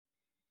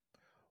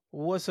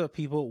What's up,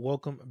 people?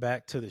 Welcome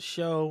back to the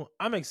show.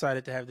 I'm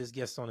excited to have this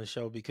guest on the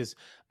show because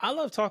I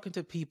love talking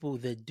to people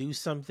that do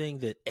something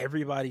that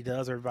everybody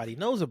does, everybody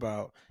knows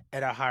about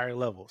at a higher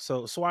level.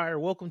 So, Swire,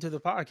 welcome to the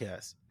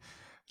podcast.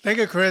 Thank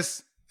you,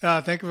 Chris.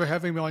 Thank you for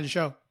having me on your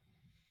show.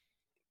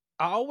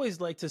 I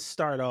always like to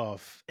start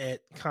off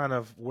at kind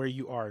of where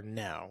you are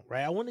now,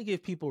 right? I want to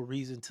give people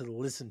reason to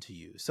listen to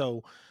you.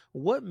 So,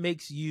 what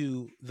makes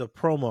you the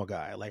promo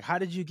guy? Like, how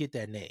did you get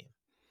that name?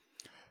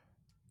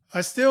 I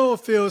still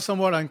feel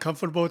somewhat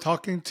uncomfortable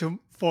talking to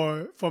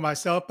for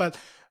myself, but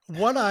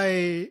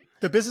the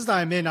business that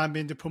I'm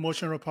in the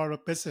promotional part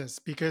of business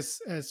because,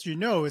 as you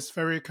know, it's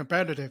very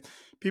competitive.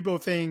 People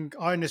think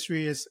our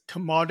industry is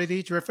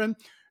commodity driven.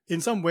 In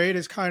some way, it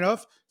is kind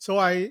of. So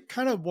I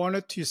kind of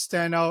wanted to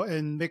stand out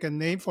and make a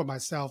name for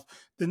myself.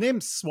 The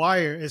name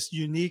Swire is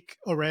unique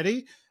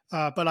already,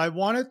 but I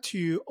wanted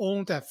to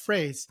own that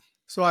phrase.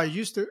 So I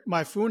used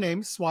my full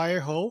name,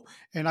 Swire Ho,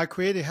 and I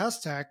created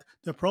hashtag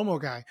the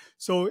promo guy.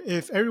 So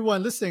if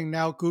everyone listening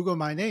now Google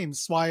my name,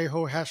 Swire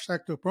Ho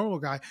hashtag the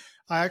promo guy,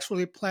 I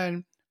actually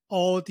plan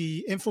all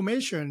the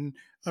information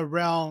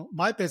around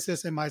my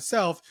business and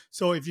myself.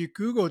 So if you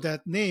Google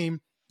that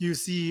name, you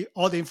see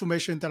all the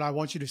information that I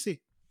want you to see.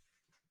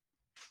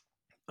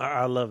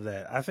 I love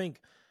that. I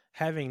think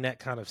having that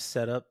kind of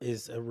setup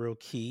is a real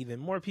key. Then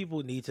more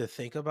people need to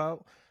think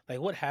about like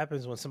what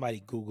happens when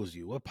somebody Googles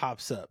you, what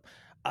pops up.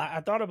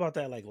 I thought about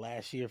that like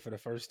last year for the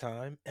first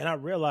time, and I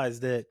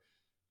realized that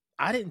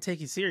I didn't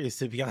take it serious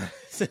to be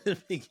honest in the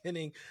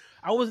beginning.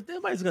 I was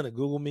nobody's gonna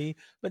Google me,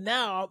 but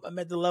now I'm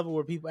at the level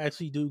where people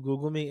actually do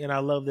Google me, and I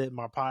love that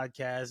my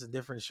podcasts and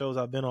different shows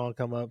I've been on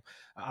come up.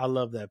 I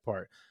love that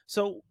part.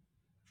 So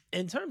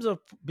in terms of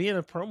being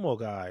a promo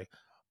guy,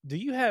 do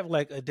you have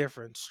like a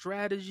different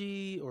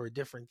strategy or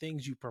different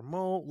things you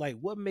promote? Like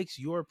what makes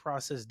your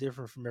process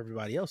different from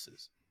everybody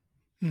else's?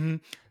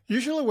 Mhm.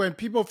 Usually, when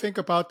people think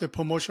about the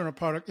promotional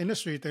product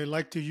industry, they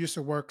like to use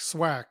the word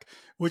swag,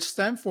 which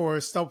stands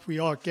for stuff we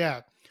all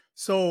get.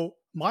 So,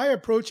 my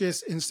approach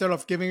is instead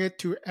of giving it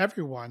to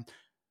everyone,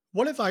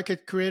 what if I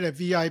could create a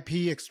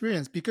VIP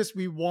experience? Because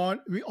we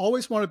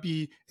always want to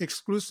be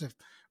exclusive.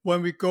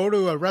 When we go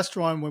to a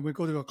restaurant, when we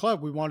go to a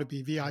club, we want to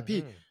be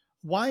VIP. Hmm.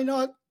 Why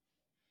not?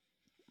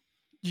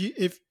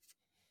 If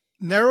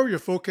narrow your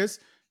focus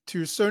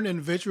to a certain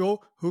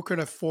individual who can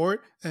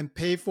afford and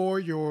pay for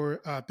your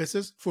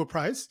business full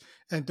price,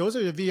 and those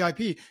are your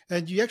VIP.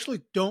 And you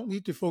actually don't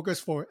need to focus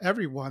for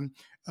everyone,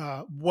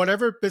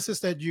 whatever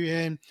business that you're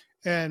in.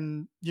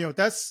 And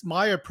that's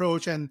my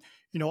approach. And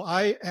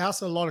I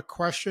ask a lot of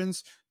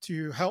questions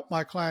to help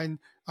my client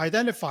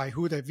identify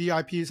who the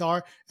VIPs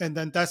are, and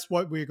then that's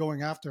what we're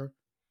going after.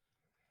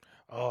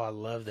 Oh, I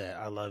love that.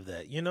 I love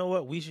that. You know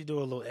what? We should do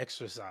a little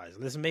exercise.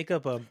 Let's make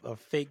up a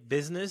fake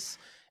business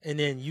and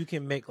then you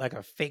can make like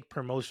a fake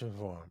promotion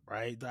for them,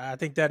 right? I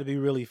think that'd be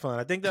really fun.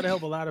 I think that'll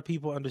help a lot of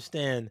people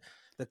understand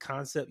the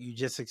concept you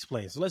just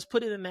explained. So let's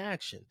put it in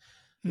action.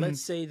 Mhm. Let's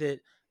say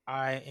that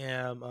I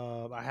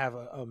have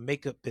a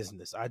makeup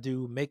business. I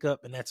do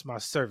makeup and that's my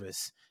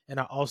service. And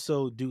I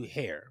also do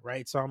hair,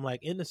 right? So I'm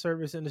like in the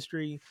service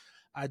industry.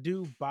 I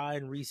do buy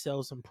and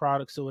resell some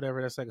products or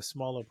whatever. That's like a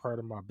smaller part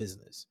of my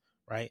business,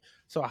 right?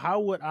 So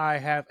how would I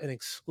have an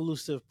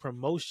exclusive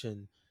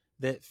promotion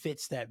that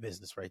fits that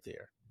business right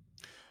there?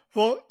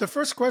 Well, the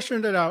first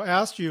question that I'll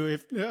ask you,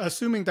 if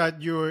assuming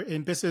that you're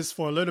in business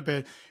for a little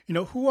bit,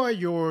 who are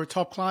your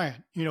top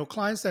client?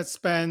 Clients that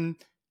spend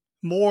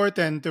more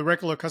than the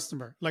regular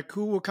customer. Like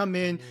who will come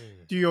in,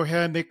 Mm. do your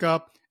hair,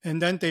 makeup,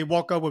 and then they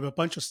walk out with a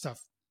bunch of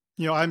stuff.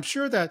 I'm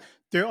sure that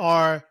there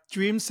are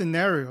dream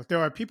scenarios. There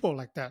are people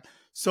like that.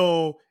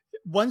 So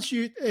once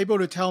you're able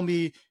to tell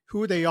me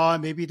who they are,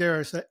 maybe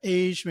there's an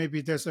age, maybe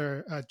there's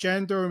a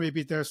gender,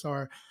 maybe there's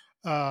a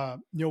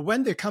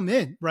when they come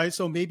in, right?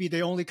 So maybe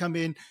they only come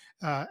in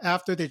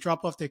after they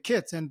drop off their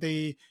kids and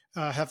they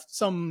have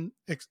some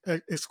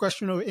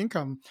discretionary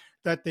income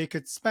that they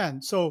could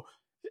spend. So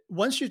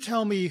once you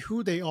tell me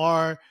who they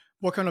are,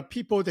 what kind of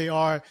people they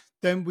are,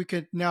 then we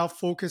could now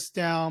focus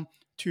down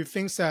to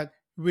things that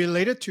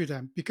related to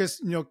them.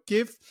 Because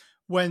give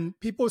when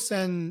people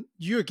send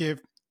you a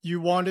gift, you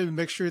want to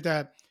make sure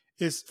that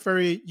it's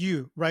very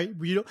you, right?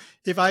 We don't,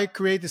 if I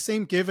create the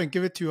same gift and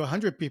give it to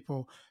 100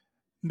 people,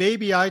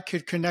 maybe I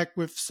could connect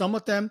with some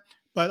of them,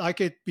 but I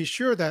could be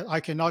sure that I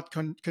cannot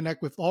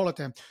connect with all of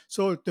them.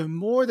 So the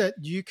more that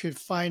you could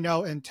find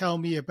out and tell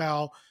me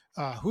about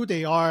who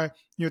they are,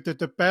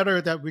 the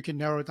better that we can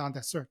narrow down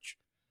that search.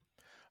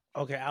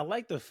 Okay, I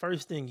like the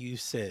first thing you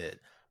said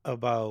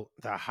about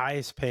the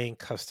highest paying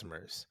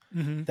customers.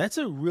 Hmm. That's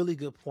a really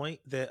good point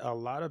that a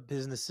lot of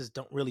businesses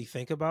don't really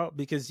think about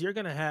because you're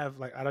going to have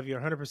like out of your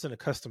 100% of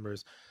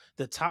customers,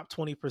 the top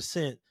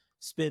 20%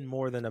 spend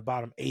more than the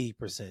bottom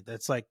 80%.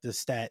 That's like the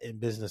stat in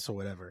business or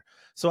whatever.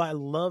 So I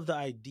love the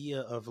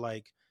idea of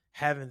like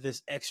having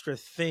this extra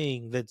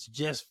thing that's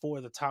just for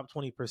the top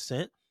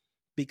 20%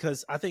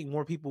 because I think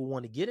more people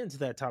want to get into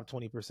that top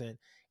 20%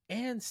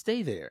 and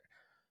stay there.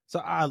 So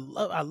I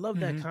love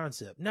that Hmm.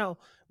 concept. Now,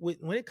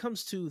 when it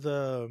comes to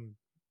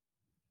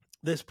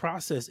this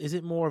process, is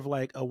it more of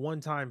like a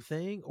one-time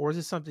thing, or is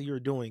it something you're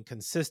doing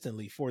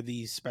consistently for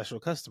these special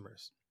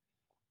customers?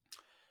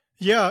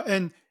 Yeah,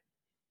 and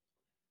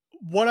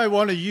what I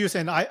want to use,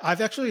 and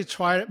I've actually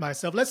tried it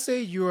myself. Let's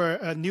say you're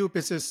a new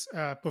business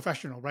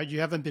professional, right?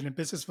 You haven't been in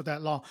business for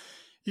that long.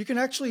 You can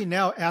actually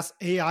now ask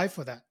AI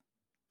for that.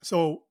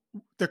 So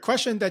the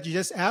question that you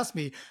just asked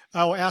me,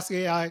 I will ask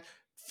AI,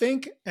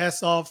 think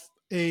as of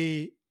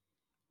a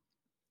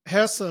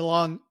hair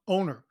salon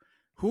owner,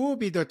 who will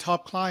be the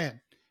top client?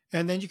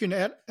 And then you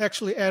can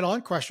actually add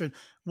on question,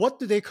 what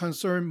do they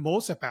concern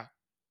most about?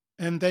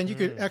 And then you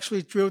could Mm.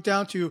 actually drill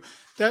down to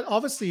that.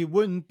 Obviously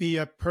wouldn't be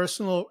a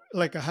personal,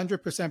 like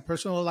 100%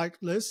 personal like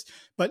list,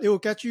 but it will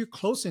get you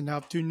close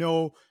enough to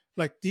know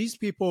like these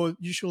people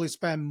usually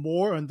spend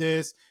more on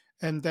this.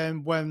 And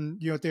then when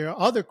there are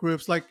other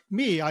groups like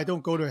me, I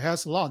don't go to a hair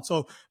salon,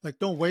 so like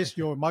don't waste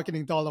your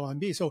marketing dollar on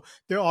me. So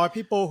there are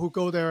people who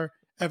go there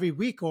every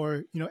week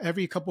or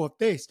every couple of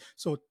days.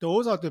 So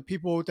those are the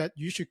people that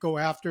you should go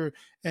after,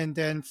 and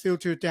then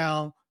filter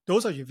down.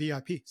 Those are your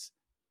VIPs.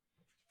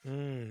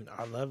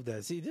 I love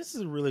that. See, this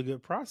is a really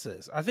good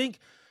process. I think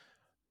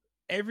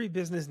every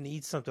business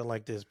needs something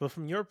like this, but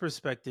from your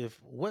perspective,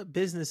 what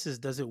businesses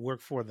does it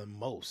work for the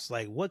most?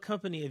 Like, what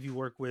company have you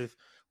worked with?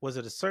 Was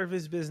it a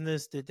service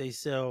business? Did they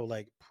sell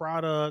like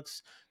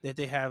products? Did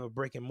they have a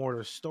brick and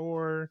mortar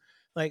store?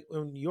 Like,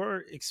 in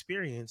your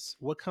experience,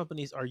 what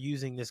companies are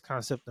using this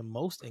concept the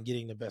most and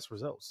getting the best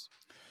results?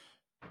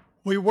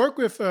 We work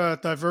with a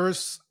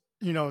diverse,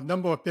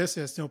 number of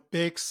business,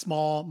 big,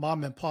 small,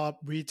 mom and pop,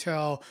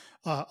 retail,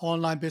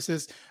 online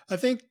business. I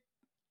think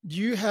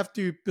you have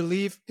to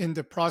believe in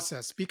the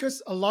process,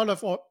 because a lot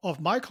of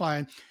my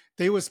client,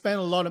 they would spend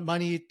a lot of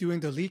money doing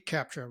the lead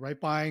capture, right?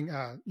 Buying,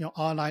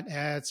 online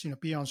ads,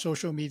 be on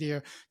social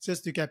media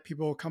just to get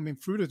people coming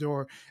through the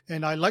door.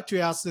 And I like to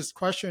ask this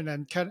question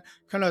and kind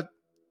of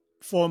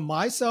for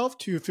myself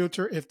to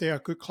filter if they're a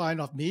good client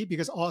of me,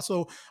 because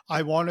also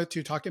I wanted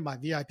to target my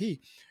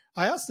VIP.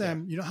 I asked Yeah.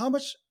 them, how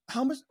much,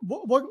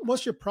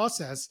 what's your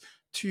process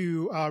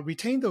to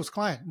retain those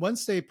clients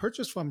once they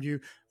purchase from you?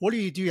 What do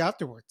you do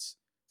afterwards?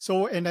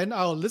 So, and then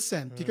I'll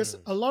listen, because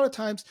Mm. a lot of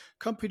times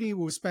company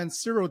will spend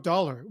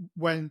 $0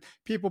 when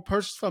people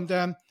purchase from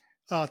them.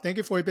 Thank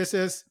you for your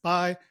business,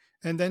 bye,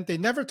 and then they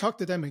never talk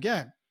to them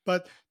again.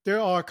 But there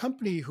are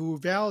companies who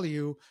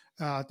value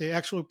the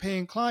actual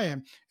paying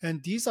client,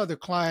 and these are the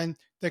client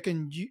that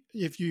can,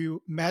 if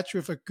you match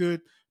with a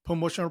good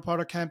promotional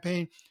product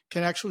campaign,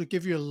 can actually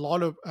give you a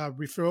lot of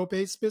referral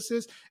based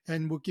business,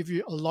 and will give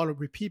you a lot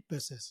of repeat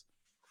business.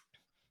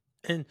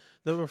 And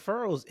the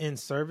referrals in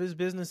service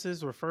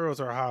businesses, referrals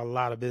are how a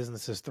lot of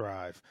businesses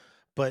thrive.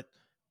 But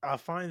I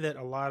find that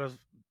a lot of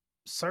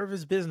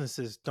service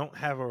businesses don't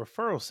have a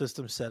referral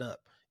system set up,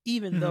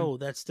 even Mhm. though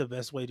that's the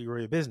best way to grow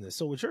your business.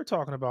 So, what you're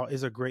talking about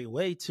is a great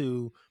way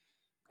to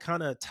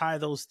kind of tie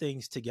those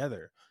things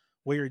together.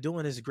 What you're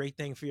doing is a great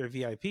thing for your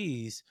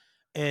VIPs.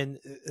 And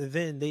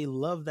then they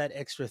love that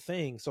extra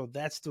thing. So,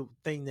 that's the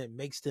thing that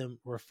makes them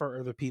refer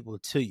other people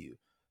to you.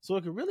 So,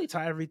 it can really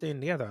tie everything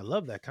together. I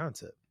love that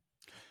concept.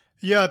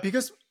 Yeah,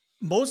 because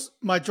most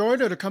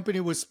majority of the company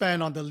would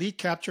spend on the lead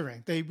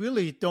capturing. They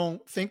really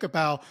don't think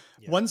about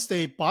Yeah. once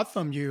they bought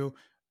from you.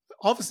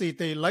 Obviously,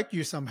 they like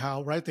you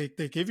somehow, right?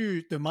 They give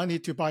you the money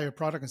to buy your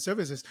product and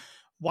services.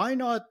 Why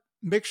not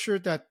make sure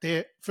that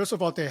they, first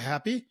of all, they're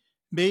happy?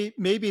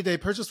 Maybe they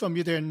purchase from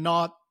you, they're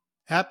not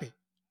happy,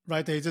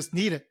 right? They just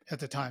need it at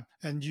the time,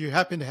 and you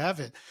happen to have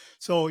it.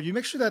 So you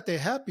make sure that they're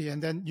happy,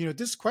 and then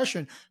this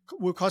question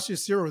will cost you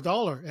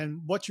 $0.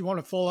 And what you want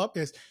to follow up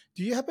is,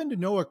 do you happen to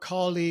know a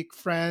colleague,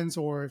 friends,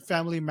 or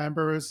family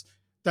members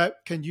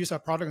that can use our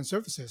product and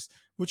services?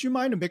 Would you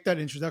mind to make that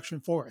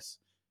introduction for us?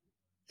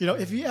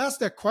 If you Mm. ask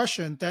that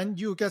question, then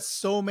you get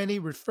so many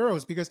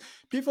referrals, because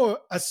people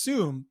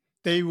assume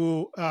they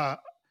will,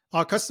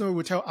 our customer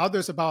will tell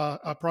others about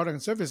our product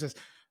and services.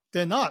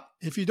 They're not.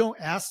 If you don't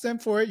ask them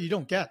for it, you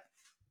don't get.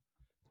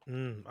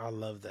 I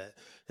love that.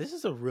 This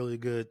is a really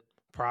good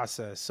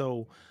process.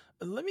 So,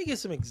 let me get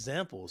some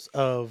examples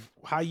of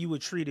how you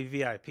would treat a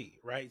VIP,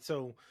 right?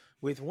 So,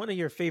 with one of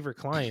your favorite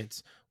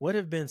clients, what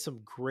have been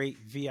some great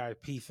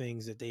VIP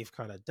things that they've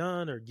kind of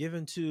done or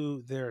given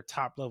to their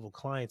top level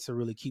clients to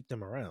really keep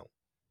them around?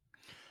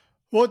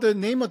 Well, the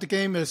name of the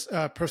game is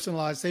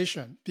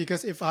personalization.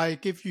 Because if I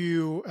give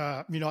you,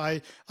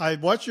 I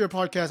watch your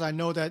podcast, I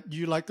know that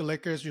you like the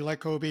Lakers, you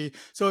like Kobe.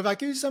 So if I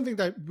give you something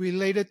that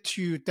related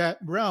to that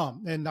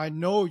realm, and I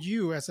know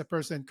you as a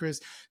person,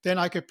 Chris, then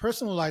I could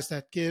personalize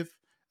that gift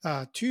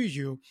to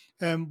you.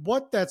 And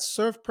what that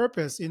serve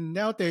purpose in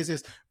nowadays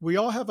is, we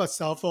all have a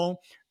cell phone.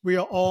 We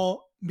are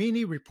all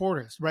mini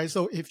reporters, right?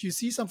 So if you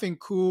see something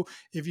cool,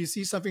 if you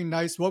see something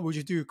nice, what would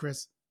you do,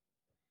 Chris?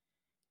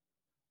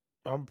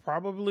 I'm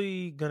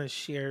probably gonna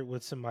share it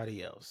with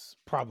somebody else.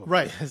 Probably.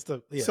 Right. That's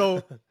the yeah.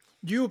 So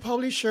you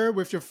probably share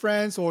with your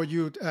friends, or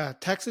you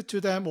text it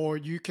to them, or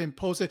you can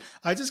post it.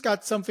 I just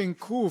got something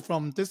cool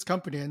from this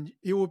company, and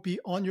it will be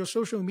on your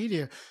social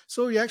media.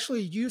 So you're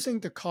actually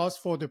using the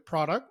cost for the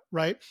product,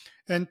 right?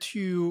 And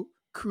to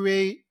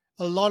create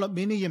a lot of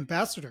mini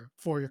ambassador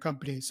for your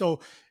company.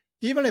 So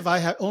even if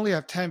only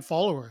have 10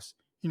 followers,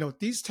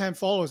 these 10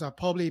 followers are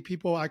probably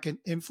people I can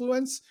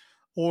influence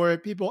or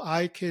people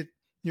I could,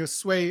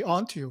 sway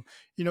onto.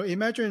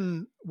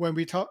 Imagine when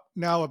we talk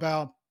now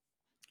about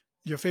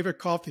your favorite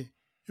coffee,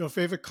 your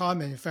favorite car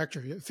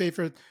manufacturer, your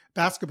favorite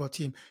basketball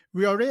team.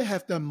 We already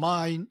have the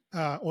mind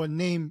or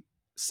name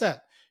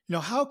set.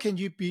 How can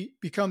you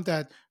become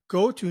that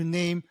go-to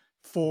name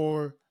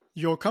for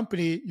your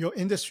company, your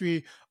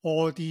industry,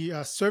 or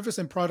the service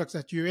and products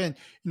that you're in?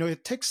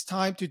 It takes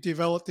time to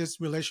develop this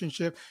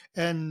relationship,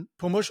 and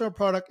promotional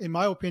product, in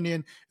my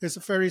opinion, is a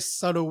very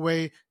subtle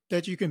way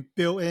that you can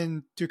build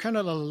in to kind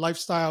of a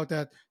lifestyle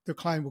that the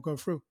client will go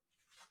through.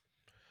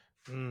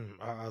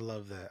 I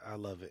love that. I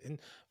love it. And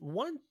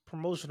one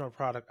promotional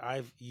product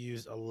I've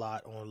used a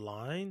lot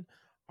online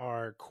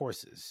are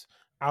courses.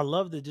 I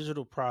love the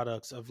digital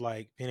products of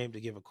like being able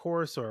to give a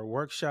course or a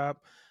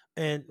workshop.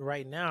 And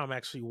right now, I'm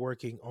actually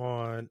working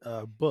on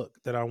a book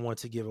that I want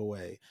to give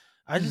away.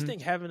 I just Hmm.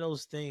 think having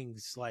those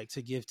things like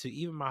to give to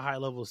even my high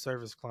level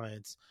service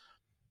clients,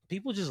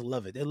 people just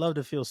love it. They love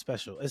to feel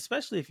special,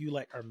 especially if you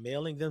like are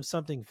mailing them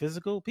something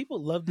physical.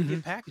 People love to Hmm.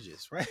 get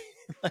packages, right?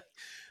 like,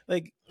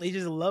 like they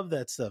just love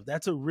that stuff.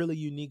 That's a really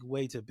unique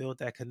way to build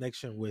that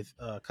connection with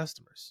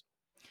customers.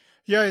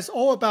 Yeah, it's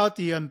all about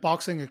the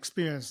unboxing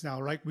experience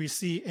now, right? We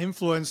see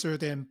influencer,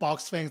 they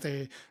unbox things,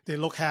 they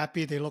look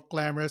happy, they look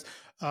glamorous.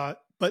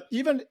 But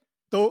even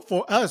though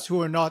for us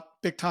who are not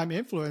big time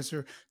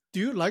influencer, do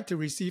you like to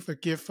receive a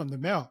gift from the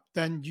mail?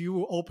 Then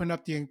you open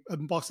up the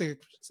unboxing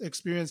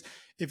experience.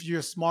 If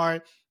you're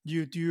smart,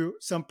 you do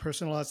some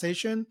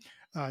personalization.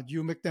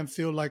 You make them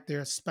feel like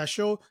they're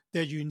special,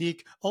 they're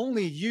unique.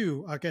 Only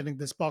you are getting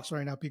this box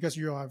right now because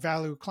you are a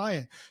value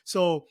client.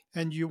 So,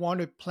 and you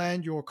want to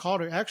plan your call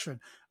to action.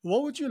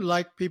 What would you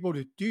like people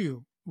to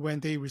do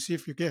when they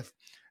receive your gift?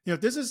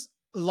 This is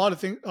a lot of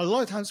things. A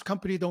lot of times,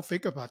 companies don't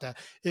think about that.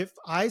 If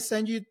I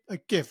send you a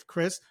gift,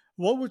 Chris,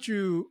 what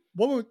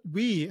would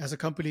we as a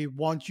company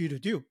want you to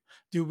do?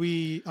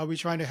 Are we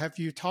trying to have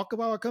you talk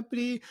about our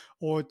company,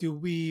 or do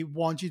we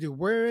want you to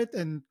wear it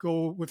and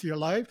go with your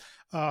life?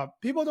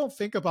 People don't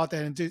think about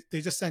that, and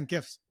they just send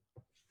gifts.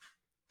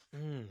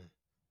 Mm,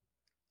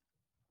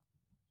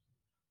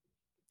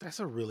 that's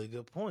a really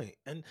good point.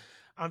 And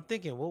I'm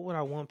thinking, what would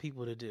I want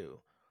people to do?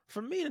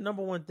 For me, the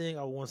number one thing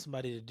I want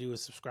somebody to do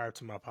is subscribe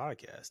to my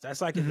podcast.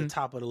 That's like at the Hmm.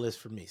 top of the list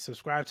for me.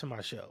 Subscribe to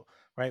my show,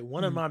 right?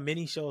 One of Hmm. my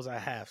many shows I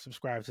have,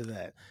 subscribe to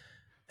that.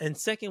 And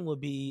second would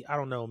be, I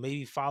don't know,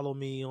 maybe follow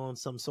me on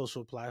some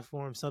social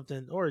platform,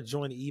 something, or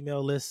join the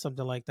email list,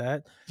 something like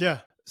that.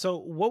 Yeah. So,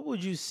 what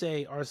would you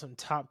say are some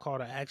top call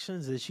to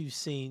actions that you've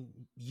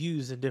seen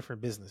used in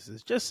different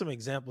businesses? Just some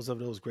examples of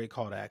those great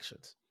call to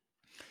actions.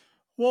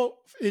 Well,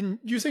 in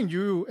using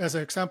you as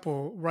an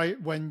example, right,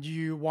 when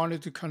you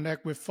wanted to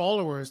connect with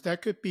followers,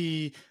 that could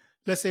be,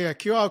 let's say, a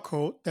QR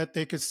code that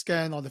they could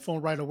scan on the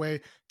phone right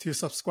away to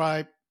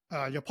subscribe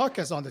your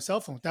podcast on the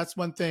cell phone. That's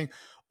one thing.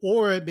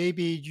 Or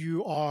maybe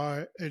you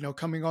are,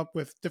 coming up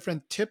with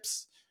different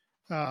tips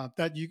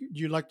that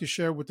you like to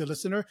share with the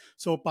listener.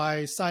 So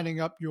by signing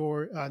up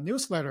your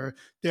newsletter,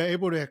 they're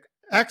able to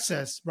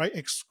access right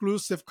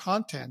exclusive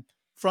content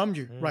from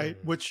you, right,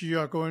 Mm, which you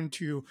are going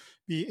to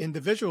be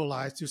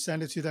individualized to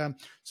send it to them.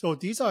 So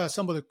these are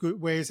some of the good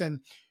ways.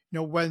 And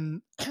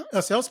when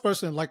a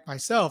salesperson like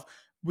myself,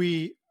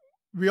 we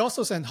we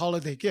also send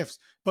holiday gifts,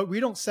 but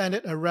we don't send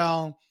it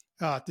around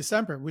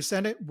December. We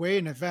send it way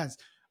in advance.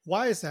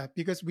 Why is that?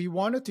 Because we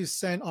wanted to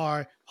send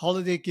our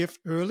holiday gift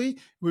early.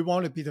 We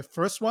want to be the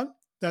first one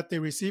that they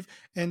receive,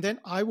 and then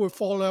I will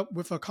follow up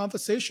with a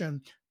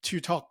conversation to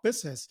talk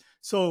business.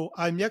 So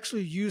I'm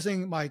actually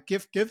using my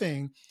gift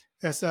giving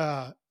as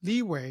a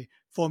leeway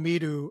for me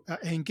to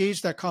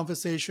engage that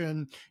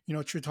conversation,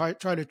 to try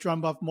to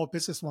drum up more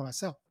business for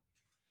myself.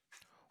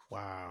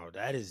 wow,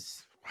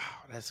 that's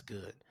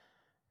good.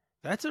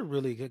 That's a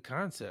really good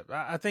concept.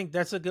 I think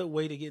that's a good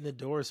way to get in the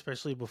door,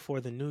 especially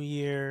before the new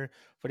year,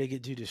 before they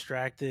get too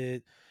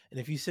distracted. And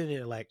if you send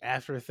it like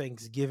after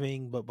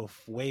Thanksgiving, but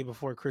way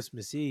before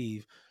Christmas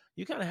Eve,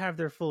 you kind of have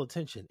their full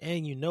attention.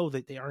 And you know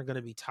that they aren't going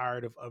to be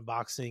tired of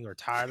unboxing or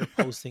tired of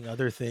posting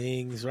other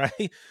things, right?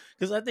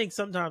 Because I think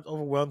sometimes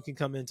overwhelm can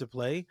come into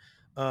play.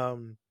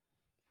 Um,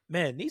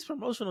 Man, these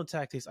promotional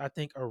tactics I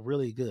think are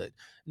really good.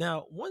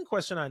 Now, one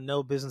question I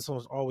know business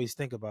owners always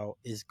think about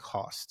is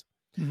cost.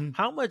 Mhm.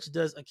 How much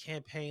does a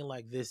campaign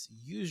like this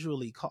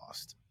usually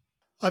cost?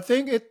 I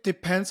think it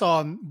depends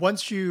on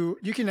once you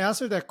can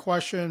answer that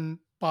question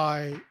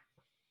by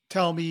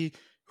tell me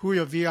who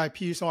your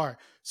VIPs are.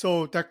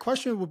 So that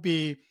question would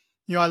be,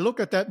 I look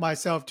at that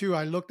myself too.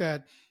 I looked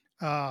at,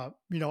 I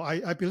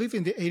believe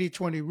in the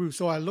 80-20 rule.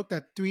 So I looked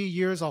at 3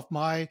 years of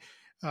my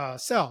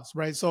sales,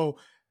 right? So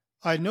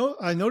I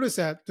noticed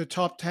that the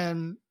top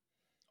 10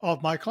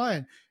 of my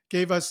client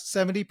gave us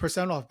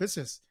 70% of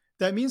business.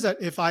 That means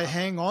that if I Wow.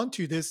 hang on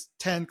to this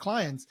 10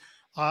 clients,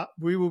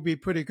 we will be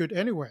pretty good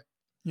anyway,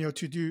 to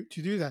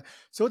do that.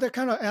 So that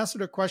kind of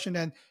answered the question.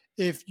 And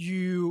if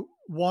you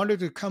wanted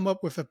to come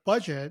up with a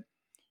budget,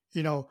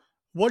 you know,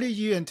 what do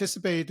you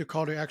anticipate the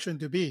call to action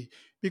to be?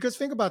 Because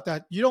think about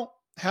that. You don't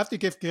have to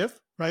give gift,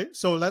 right?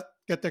 So let's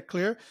get that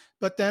clear.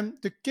 But then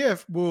the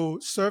gift will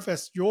serve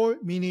as your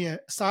mini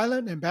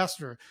silent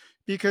ambassador.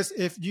 Because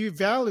if you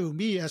value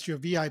me as your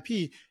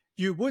VIP,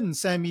 you wouldn't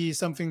send me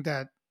something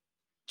that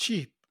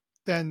cheap,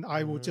 then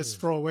I will just Mm.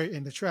 throw away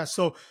in the trash.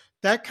 So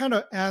that kind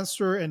of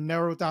answer and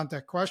narrow down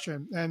that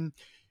question. And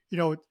you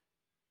know,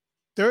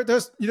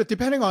 there's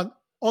depending on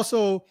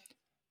also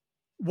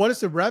what is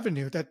the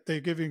revenue that they're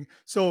giving.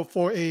 So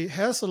for a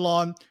hair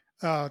salon,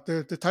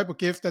 the type of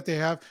gift that they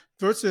have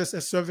versus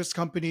a service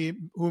company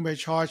who may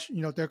charge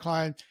their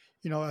client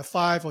a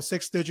 5 or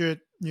 6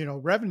 digit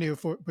revenue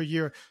for per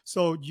year.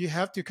 So you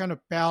have to kind of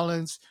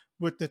balance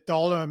with the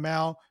dollar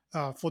amount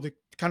for the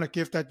kind of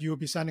gift that you'll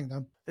be sending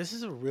them. This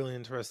is a really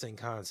interesting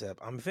concept.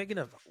 I'm thinking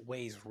of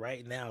ways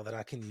right now that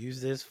I can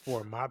use this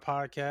for my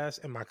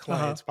podcast and my Uh huh.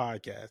 clients'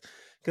 podcast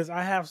because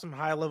I have some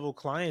high level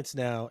clients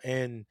now,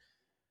 and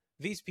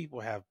these people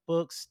have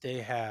books, they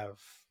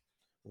have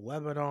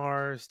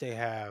webinars, they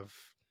have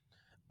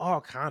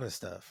all kind of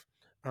stuff.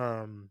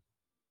 Um,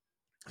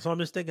 so I'm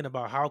just thinking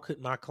about how could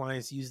my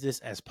clients use this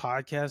as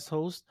podcast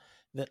hosts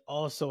that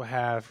also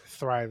have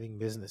thriving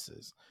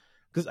businesses,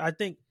 because I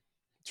think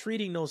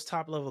treating those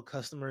top level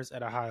customers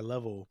at a high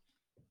level,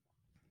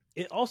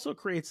 it also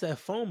creates that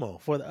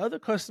FOMO for the other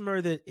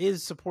customer that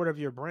is supportive of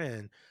your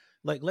brand.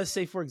 Like, let's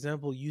say, for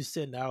example, you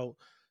send out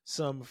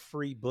some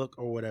free book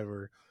or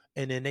whatever,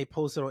 and then they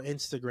post it on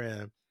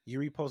Instagram, you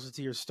repost it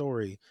to your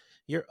story.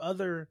 Your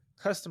other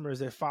customers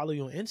that follow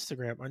you on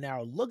Instagram are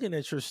now looking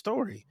at your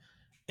story,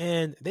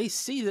 and they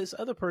see this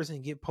other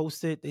person get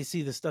posted. They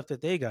see the stuff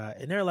that they got,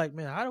 and they're like,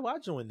 man, how do I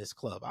join this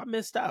club? I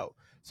missed out.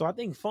 So I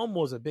think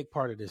FOMO is a big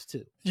part of this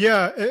too.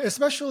 Yeah,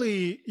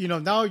 especially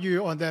now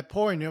you're on that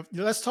point.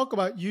 Let's talk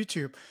about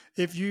YouTube.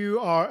 If you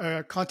are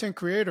a content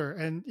creator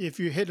and if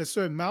you hit a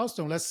certain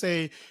milestone, let's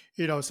say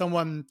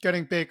someone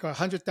getting big,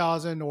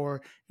 100,000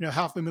 or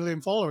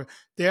 500,000 followers,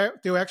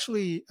 they'll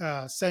actually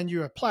send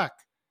you a plaque.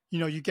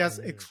 You get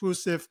Mm.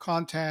 exclusive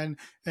content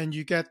and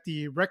you get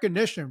the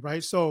recognition,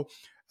 right? So,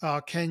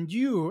 can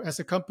you as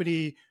a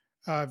company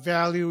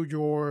value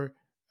your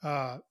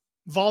uh,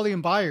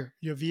 volume buyer,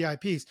 your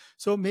VIPs?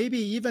 So maybe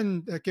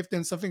even give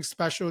them something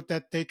special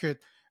that they could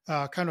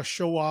kind of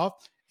show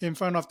off in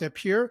front of their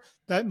peer.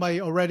 That might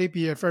already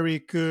be a very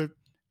good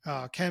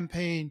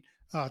campaign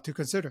to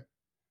consider.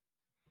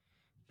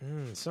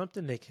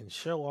 Something they can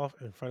show off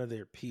in front of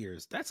their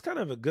peers. That's kind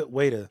of a good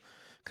way to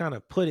kind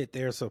of put it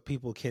there so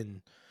people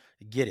can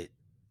get it,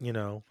 you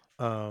know.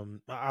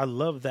 I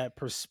love that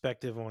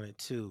perspective on it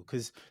too,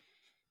 because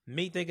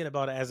me thinking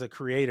about it as a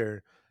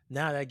creator,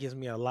 now that gives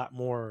me a lot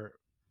more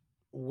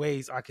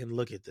ways I can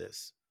look at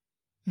this.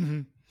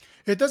 Mhm.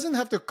 It doesn't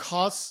have to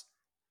cost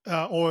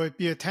or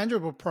be a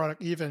tangible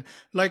product even.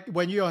 Like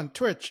when you're on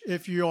Twitch,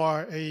 if you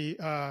are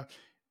a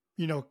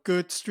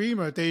good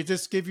streamer, they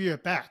just give you a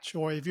badge,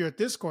 or if you're a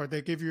Discord,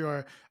 they give you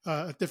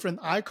a different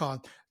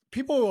icon.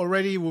 People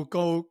already will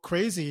go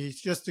crazy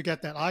just to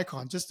get that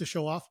icon, just to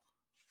show off.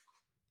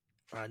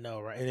 I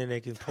know, right? And then they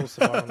can post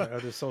about it on their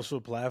other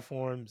social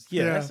platforms.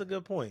 Yeah, Yeah. that's a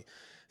good point.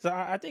 So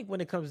I think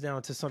when it comes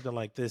down to something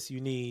like this, you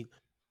need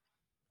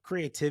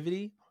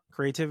creativity.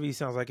 Creativity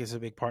sounds like it's a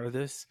big part of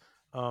this.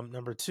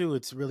 Number two,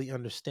 it's really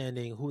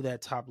understanding who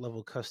that top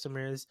level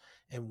customer is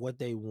and what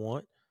they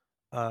want.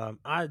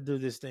 I do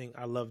this thing.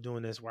 I love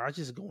doing this where I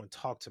just go and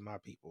talk to my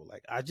people.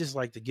 Like, I just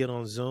like to get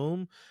on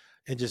Zoom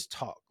and just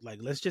talk. Like,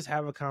 let's just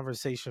have a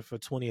conversation for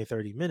 20 or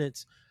 30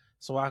 minutes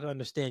so I can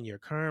understand your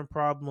current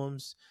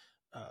problems,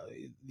 uh,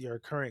 your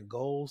current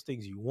goals,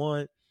 things you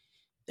want,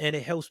 and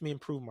it helps me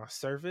improve my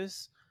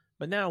service.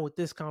 But now with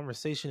this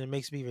conversation, it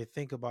makes me even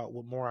think about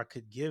what more I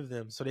could give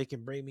them so they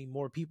can bring me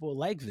more people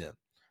like them.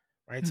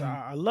 Right. So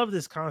Mhm. I love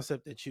this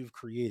concept that you've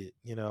created,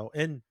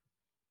 and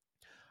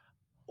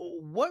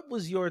what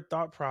was your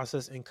thought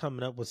process in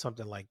coming up with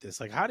something like this?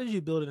 Like, how did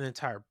you build an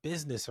entire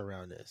business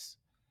around this?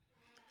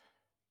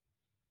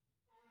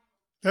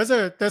 That's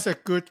a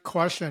good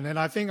question, and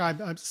I think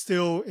I'm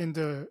still in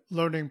the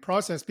learning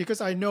process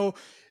because I know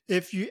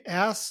if you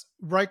ask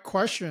right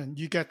question,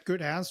 you get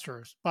good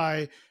answers.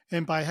 By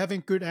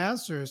having good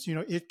answers,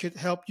 it could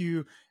help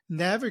you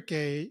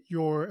navigate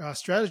your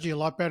strategy a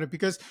lot better.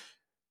 Because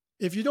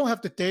if you don't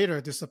have the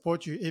data to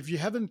support you, if you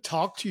haven't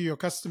talked to your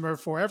customer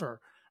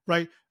forever,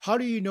 right? How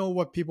do you know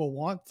what people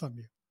want from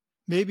you?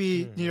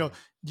 Maybe, Hmm.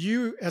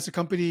 you as a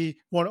company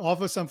want to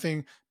offer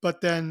something,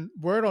 but then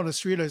word on the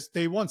street is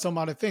they want some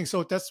other thing.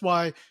 So that's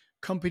why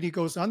company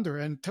goes under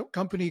and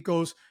company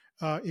goes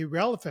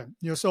irrelevant.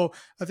 So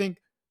I think,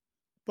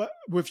 but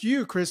with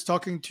you, Chris,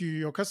 talking to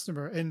your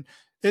customer, and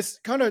it's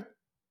kind of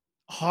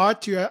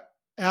hard to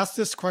ask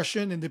this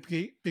question in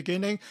the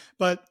beginning,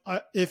 but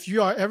if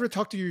you are ever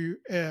talk to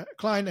your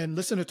client and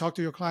listen to talk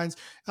to your clients,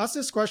 ask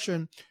this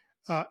question.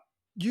 Uh,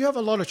 you have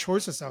a lot of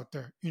choices out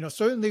there.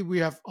 Certainly we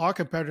have our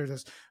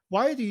competitors.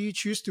 Why do you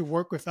choose to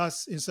work with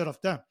us instead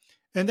of them?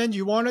 And then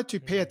you wanted to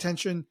pay Hmm.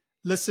 attention,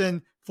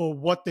 listen for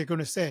what they're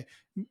going to say.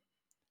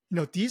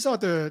 These are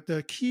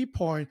the key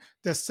point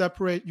that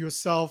separate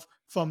yourself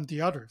from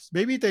the others.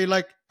 Maybe they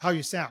like how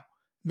you sound.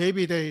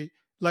 Maybe they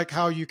like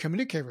how you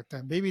communicate with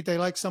them. Maybe they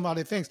like some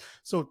other things.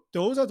 So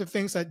those are the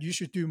things that you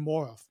should do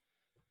more of.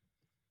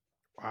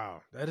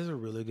 Wow, that is a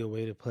really good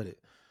way to put it.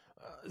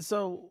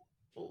 So,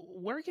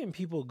 where can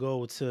people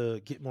go to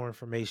get more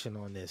information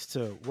on this,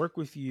 to work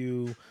with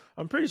you?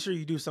 I'm pretty sure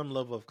you do some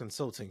level of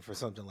consulting for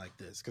something like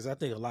this because I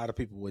think a lot of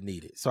people would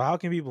need it. So, how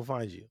can people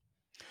find you?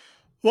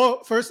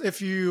 Well, first,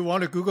 if you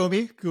want to Google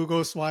me,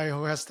 Google Swire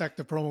Ho hashtag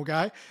the promo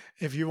guy.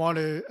 If you want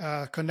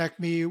to connect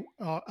me,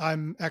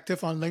 I'm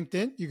active on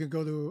LinkedIn. You can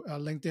go to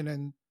LinkedIn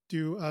and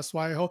do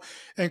Swire Ho.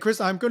 And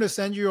Chris, I'm going to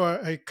send you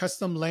a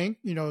custom link.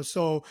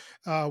 So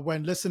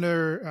when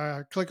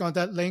listener click on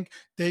that link,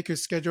 they could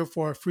schedule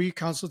for a free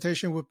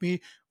consultation with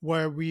me,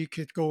 where we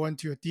could go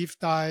into a deep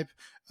dive.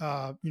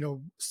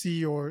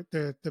 See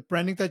the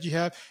branding that you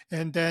have,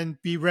 and then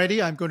be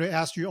ready. I'm going to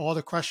ask you all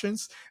the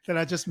questions that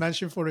I just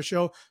mentioned for the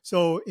show.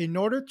 So in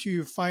order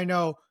to find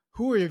out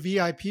who your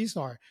VIPs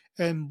are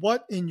and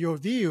what in your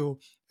view,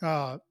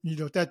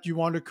 that you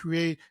want to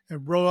create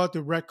and roll out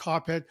the red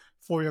carpet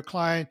for your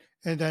client.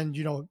 And then,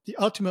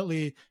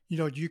 ultimately,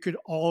 you could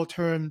all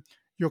turn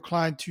your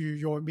client to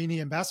your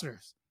mini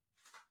ambassadors.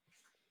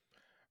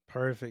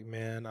 Perfect,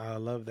 man. I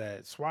love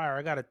that. Swire,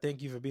 I got to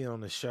thank you for being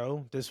on the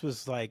show. This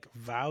was like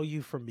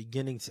value from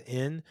beginning to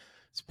end.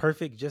 It's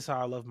perfect, just how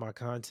I love my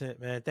content,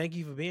 man. Thank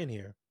you for being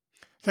here.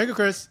 Thank you,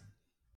 Chris.